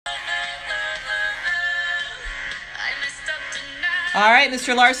All right,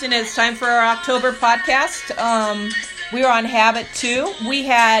 Mr. Larson, it's time for our October podcast. We were on Habit 2. We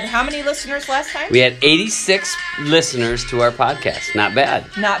had how many listeners last time? We had 86 listeners to our podcast. Not bad.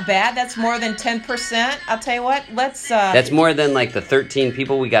 Not bad. That's more than 10%. I'll tell you what. Let's. That's more than like the 13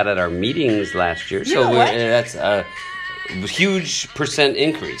 people we got at our meetings last year. That's a huge percent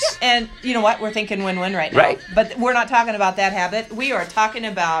increase. And you know what? We're thinking win-win right now. Right. But we're not talking about that habit. We are talking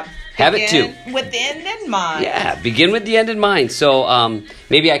about Habit 2. With the end in mind. Yeah, begin with the end in mind. So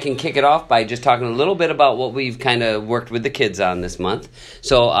maybe I can kick it off by just talking a little bit about what we've kind of worked with the kids on this month.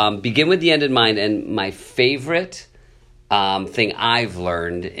 So begin with the end in mind. And my favorite thing I've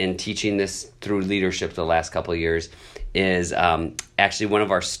learned in teaching this through leadership the last couple of years is actually one of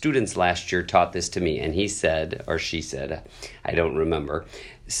our students last year taught this to me. And he said, or she said, I don't remember,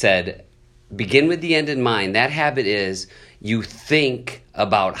 said, begin with the end in mind. That habit is you think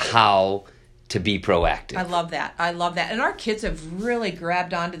about how to be proactive. I love that. And our kids have really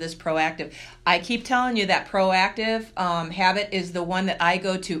grabbed onto this proactive. I keep telling you that proactive habit is the one that I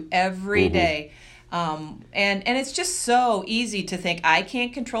go to every day. And it's just so easy to think I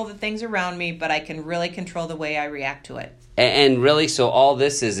can't control the things around me, but I can really control the way I react to it. And really, so all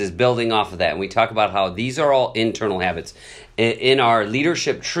this is building off of that. And we talk about how these are all internal habits. In our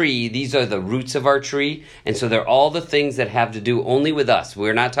leadership tree, these are the roots of our tree. And so they're all the things that have to do only with us.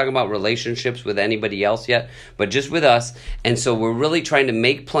 We're not talking about relationships with anybody else yet, but just with us. And so we're really trying to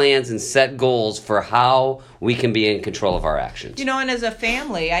make plans and set goals for how we can be in control of our actions. You know, and as a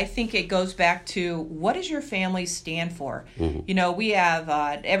family, I think it goes back to what does your family stand for? You know, we have,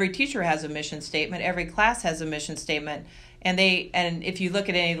 every teacher has a mission statement. Every class has a mission statement. And if you look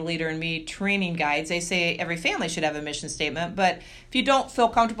at any of the Leader in Me training guides, they say every family should have a mission statement. But if you don't feel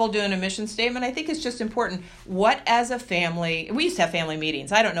comfortable doing a mission statement, I think it's just important. What as a family, we used to have family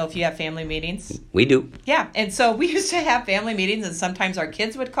meetings. I don't know if you have family meetings. We do. Yeah. And so we used to have family meetings, and sometimes our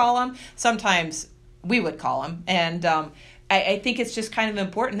kids would call them. Sometimes we would call them. And I think it's just kind of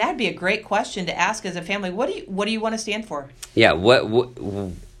important. That'd be a great question to ask as a family. What do you want to stand for? Yeah.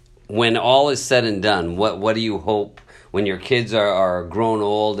 When all is said and done, what do you hope when your kids are grown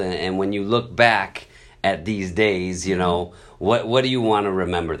old and when you look back at these days, you know, what do you want to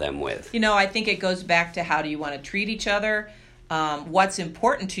remember them with? You know, I think it goes back to how do you want to treat each other, what's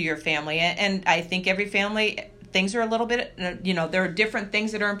important to your family. And I think every family, things are a little bit, you know, there are different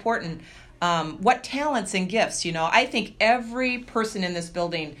things that are important. What talents and gifts, you know, I think every person in this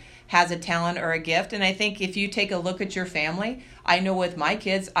building has a talent or a gift. And I think if you take a look at your family, I know with my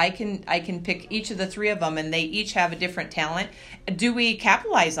kids, I can pick each of the three of them and they each have a different talent. Do we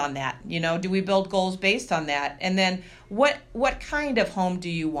capitalize on that? You know, do we build goals based on that? And then what kind of home do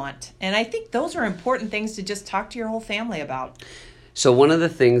you want? And I think those are important things to just talk to your whole family about. So one of the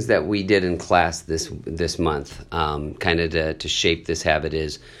things that we did in class this month, kind of to shape this habit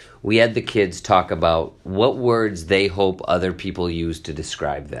is we had the kids talk about what words they hope other people use to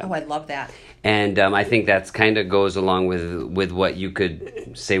describe them. Oh, I love that. And I think that's kind of goes along with what you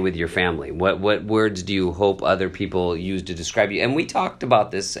could say with your family. What words do you hope other people use to describe you? And we talked about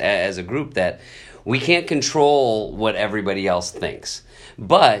this as a group that we can't control what everybody else thinks,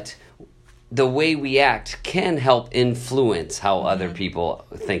 but the way we act can help influence how other people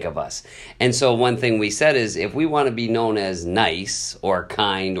think of us. And so one thing we said is if we want to be known as nice or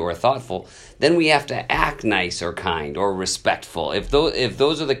kind or thoughtful, then we have to act nice or kind or respectful. If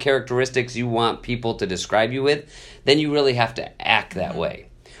those are the characteristics you want people to describe you with, then you really have to act that way.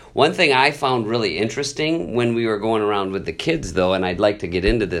 One thing I found really interesting when we were going around with the kids, though, and I'd like to get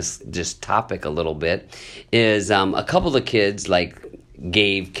into this just topic a little bit, is a couple of kids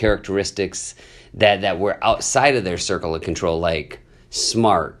gave characteristics that were outside of their circle of control, like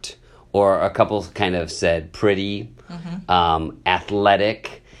smart, or a couple kind of said pretty,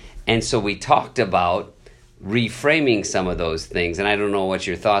 athletic. And so we talked about reframing some of those things. And I don't know what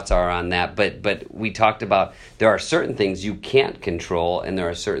your thoughts are on that, but we talked about there are certain things you can't control and there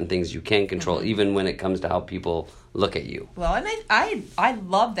are certain things you can control, even when it comes to how people look at you. Well, and I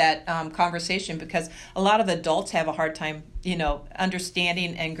love that conversation because a lot of adults have a hard time, you know,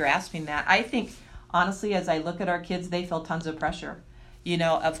 understanding and grasping that. I think, honestly, as I look at our kids, they feel tons of pressure, you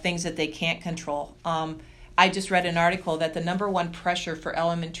know, of things that they can't control. I just read an article that the number one pressure for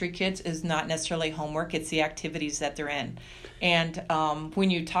elementary kids is not necessarily homework, it's the activities that they're in. And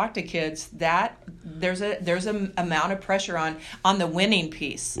when you talk to kids, that there's a amount of pressure on the winning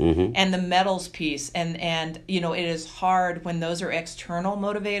piece and the medals piece, and you know, it is hard when those are external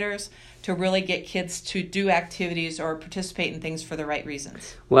motivators to really get kids to do activities or participate in things for the right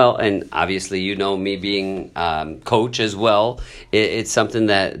reasons. Well, and obviously, you know, me being coach as well, it's something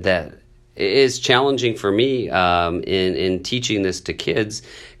that is challenging for me in teaching this to kids,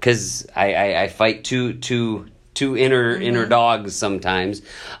 because I fight two inner dogs sometimes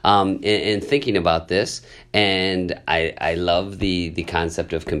in thinking about this. And I love the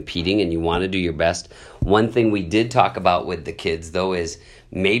concept of competing, and you want to do your best. One thing we did talk about with the kids, though, is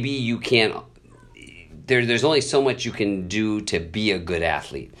maybe you can't. There's only so much you can do to be a good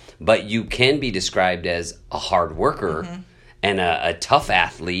athlete, but you can be described as a hard worker and a tough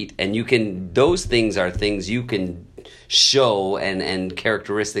athlete, and those things are things you can show and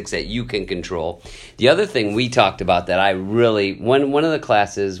characteristics that you can control. The other thing we talked about that I really, one of the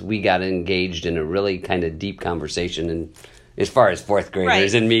classes, we got engaged in a really kind of deep conversation, and as far as fourth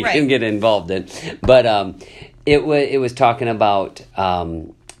graders and me can get involved in, but it was talking about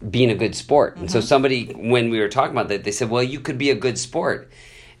being a good sport. And so somebody, when we were talking about that, they said, well, you could be a good sport.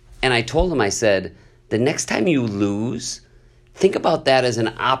 And I told them, I said, the next time you lose, think about that as an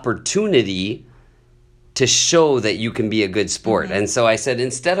opportunity to show that you can be a good sport. And so I said,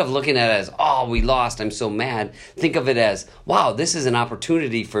 instead of looking at it as, oh, we lost, I'm so mad, think of it as, wow, this is an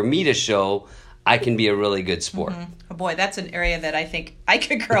opportunity for me to show I can be a really good sport. Oh boy, that's an area that I think I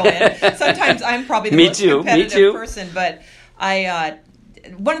could grow in. Sometimes I'm probably the most competitive person, but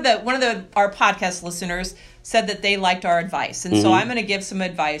one of our podcast listeners said that they liked our advice, and so I'm going to give some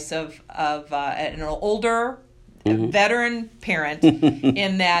advice of an older veteran parent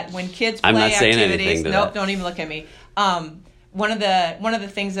in that when kids play activities, don't even look at me. One of the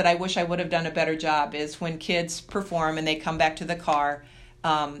things that I wish I would have done a better job is when kids perform and they come back to the car,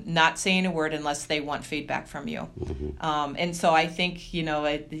 not saying a word unless they want feedback from you. And so I think,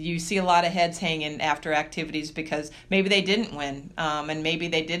 you see a lot of heads hanging after activities because maybe they didn't win, and maybe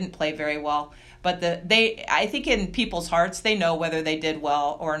they didn't play very well. But I think in people's hearts, they know whether they did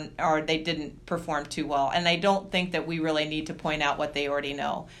well or they didn't perform too well. And I don't think that we really need to point out what they already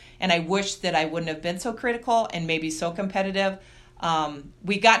know. And I wish that I wouldn't have been so critical and maybe so competitive.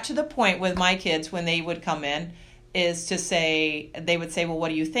 We got to the point with my kids when they would come in, is to say, they would say, well, what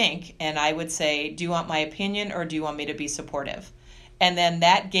do you think? And I would say, do you want my opinion or do you want me to be supportive? And then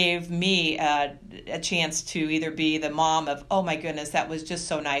that gave me a chance to either be the mom of, oh my goodness, that was just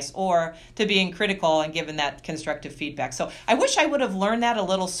so nice, or to being critical and giving that constructive feedback. So I wish I would have learned that a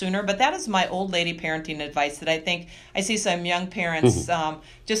little sooner, but that is my old lady parenting advice that I think I see some young parents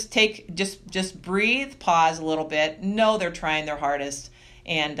just breathe, pause a little bit, know they're trying their hardest.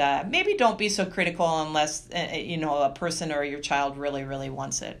 And maybe don't be so critical unless, a person or your child really, really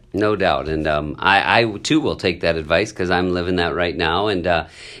wants it. No doubt. And I too will take that advice because I'm living that right now. And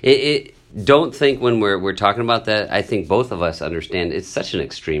don't think when we're talking about that, I think both of us understand it's such an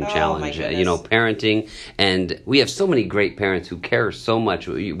extreme challenge. Parenting. And we have so many great parents who care so much.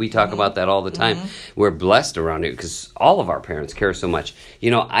 We talk about that all the time. We're blessed around it because all of our parents care so much.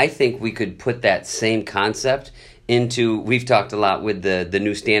 I think we could put that same concept we've talked a lot with the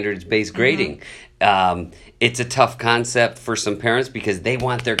new standards-based grading. It's a tough concept for some parents because they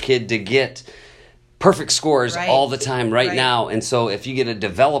want their kid to get perfect scores all the time right now. And so if you get a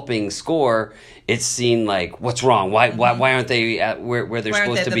developing score, it's seen like, what's wrong? Why aren't they at where they're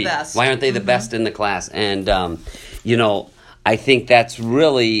supposed to be? Why aren't they the best in the class? And, I think that's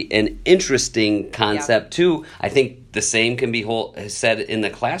really an interesting concept too. I think the same can be said in the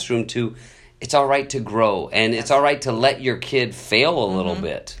classroom too. It's all right to grow, and it's all right to let your kid fail a little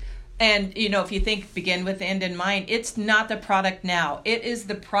bit. And, if you begin with the end in mind, it's not the product now. It is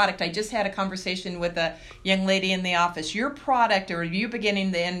the product. I just had a conversation with a young lady in the office. Your product, or you beginning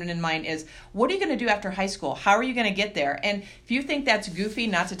the end in mind, is what are you going to do after high school? How are you going to get there? And if you think that's goofy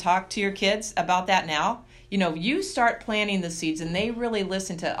not to talk to your kids about that now, you start planting the seeds and they really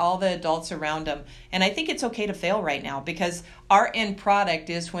listen to all the adults around them. And I think it's okay to fail right now because our end product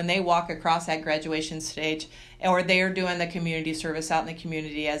is when they walk across that graduation stage or they are doing the community service out in the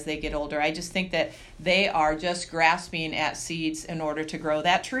community as they get older. I just think that they are just grasping at seeds in order to grow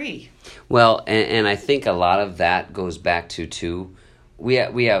that tree. Well, and I think a lot of that goes back to, too, we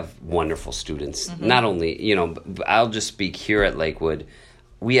have wonderful students. Not only, I'll just speak here at Lakewood.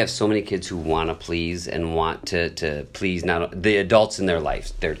 We have so many kids who want to please and want to please not the adults in their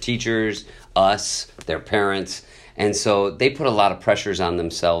lives, their teachers, us, their parents. And so they put a lot of pressures on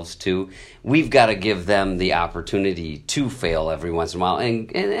themselves too. We've got to give them the opportunity to fail every once in a while and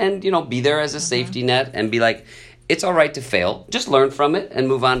be there as a safety net and be like, it's all right to fail. Just learn from it and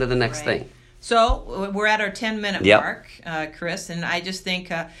move on to the next thing. So we're at our 10-minute mark, Chris, and I just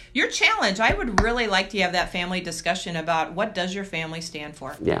think your challenge, I would really like to have that family discussion about what does your family stand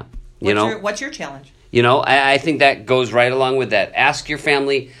for? Yeah. What's your challenge? I think that goes right along with that. Ask your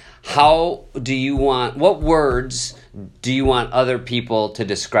family, How do you want? What words do you want other people to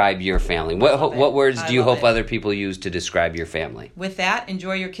describe your family? What words do you hope other people use to describe your family? With that,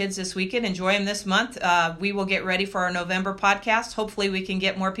 enjoy your kids this weekend. Enjoy them this month. We will get ready for our November podcast. Hopefully, we can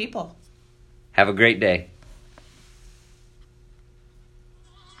get more people. Have a great day.